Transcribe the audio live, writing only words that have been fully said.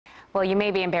Well, you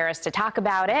may be embarrassed to talk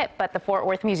about it, but the Fort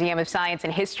Worth Museum of Science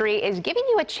and History is giving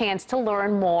you a chance to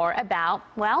learn more about,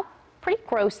 well, pretty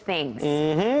gross things.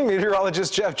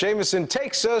 Meteorologist Jeff Jameson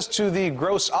takes us to the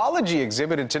Grossology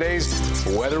exhibit in today's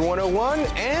Weather 101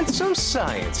 and some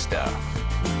science stuff.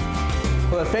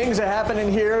 Well, the things that happen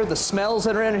in here, the smells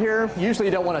that are in here, usually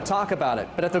you don't want to talk about it.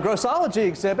 But at the Grossology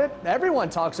exhibit, everyone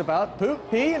talks about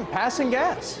poop, pee, and passing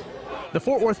gas. The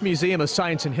Fort Worth Museum of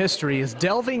Science and History is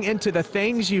delving into the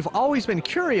things you've always been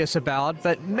curious about,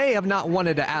 but may have not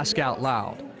wanted to ask out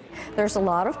loud. There's a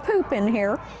lot of poop in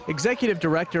here. Executive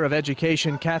Director of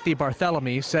Education Kathy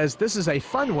Barthelemy says this is a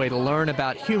fun way to learn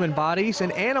about human bodies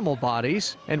and animal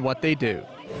bodies and what they do.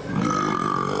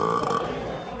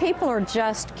 People are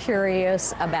just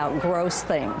curious about gross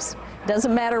things.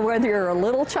 Doesn't matter whether you're a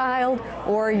little child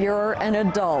or you're an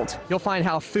adult. You'll find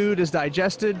how food is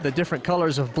digested, the different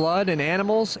colors of blood in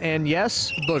animals, and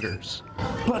yes, boogers.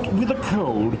 But with a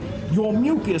cold, your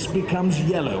mucus becomes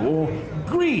yellow or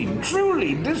green.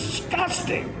 Truly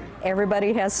disgusting.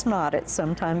 Everybody has snot at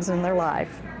some times in their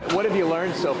life. What have you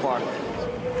learned so far?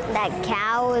 That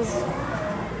cows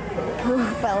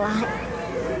poop a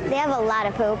lot. They have a lot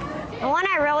of poop. The one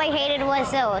I really hated was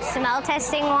the smell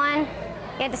testing one.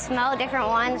 You had to smell different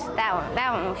ones.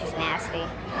 That one was just nasty.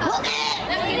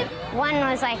 One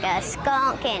was like a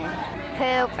skunk and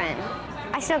poop,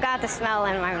 and I still got the smell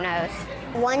in my nose.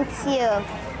 Once you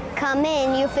come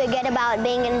in, you forget about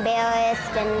being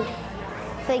embarrassed and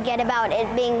forget about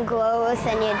it being gross,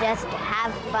 and you just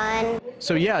have fun.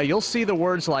 So yeah, you'll see the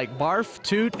words like barf,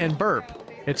 toot, and burp.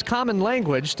 It's common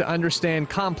language to understand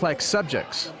complex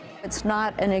subjects. It's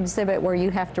not an exhibit where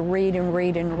you have to read and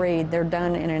read and read. They're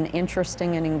done in an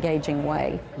interesting and engaging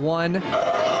way. One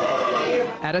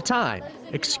at a time.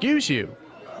 Excuse you.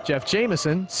 Jeff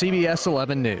Jameson, CBS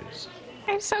 11 News.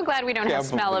 I'm so glad we don't have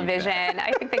smell-o-vision.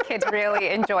 I think the kids really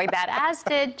enjoyed that, as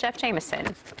did Jeff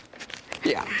Jameson.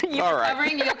 Yeah, You all right.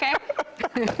 recovering? You okay?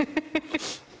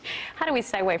 How do we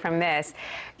segue from this?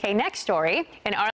 Okay, next story. In our